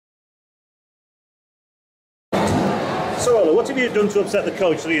Babalola, what have you done to upset the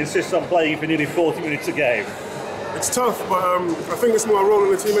coach that he insists on playing for nearly 40 minutes a game? It's tough, but I think it's more a role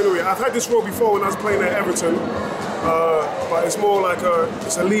in the team anyway. I've had this role before when I was playing at Everton, but it's more like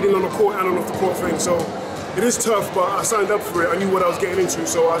it's a leading on the court and on off the court thing. So it is tough, but I signed up for it. I knew what I was getting into,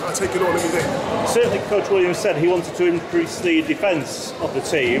 so I take it on every day. Certainly, Coach Williams said he wanted to increase the defence of the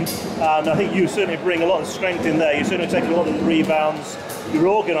team, and I think you certainly bring a lot of strength in there. You certainly take a lot of the rebounds. You're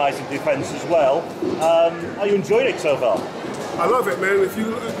organising defence as well. Are you enjoying it so far? I love it, man. If you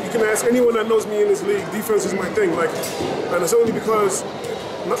can ask anyone that knows me in this league, defense is my thing. And it's only because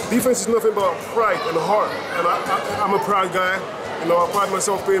defense is nothing but pride and heart. And I'm a proud guy. You know, I pride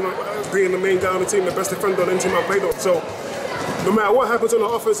myself being the main guy on the team, the best defender on any team I played on. So no matter what happens on the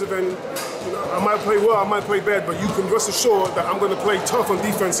offensive end, you know, I might play well, I might play bad, but you can rest assured that I'm going to play tough on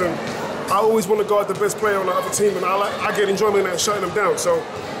defense. And I always want to guard the best player on the other team, and I get enjoyment out of shutting them down. So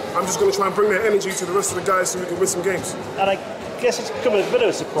I'm just going to try and bring that energy to the rest of the guys so we can win some games. And I guess it's come as a bit of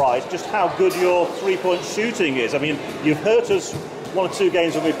a surprise just how good your three-point shooting is. I mean, you've hurt us 1 or 2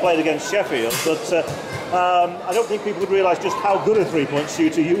 games when we played against Sheffield, but I don't think people would realise just how good a three-point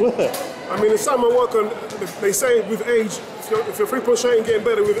shooter you were. I mean, it's something I work on. They say with age, if your three-point shot ain't getting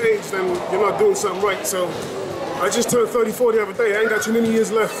better with age, then you're not doing something right. So I just turned 34 the other day. I ain't got too many years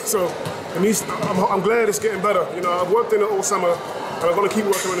left. So I'm glad it's getting better. You know, I've worked in it all summer, and I'm going to keep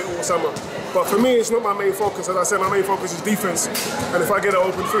working on it all summer. But for me, it's not my main focus. As I said, my main focus is defense. And if I get an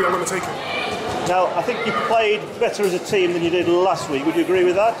open three, I'm going to take it. Now, I think you played better as a team than you did last week. Would you agree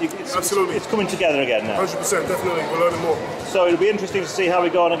with that? Absolutely. It's coming together again now. 100%, definitely. We're learning more. So it'll be interesting to see how we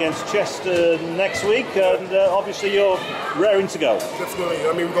go on against Chester next week. And obviously, you're raring to go. Definitely.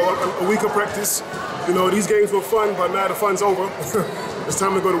 I mean, we've got a week of practice. You know, these games were fun, but now the fun's over. It's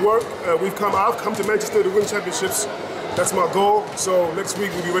time to go to work. I've come to Manchester to win championships. That's my goal. So next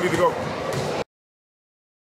week we'll be ready to go.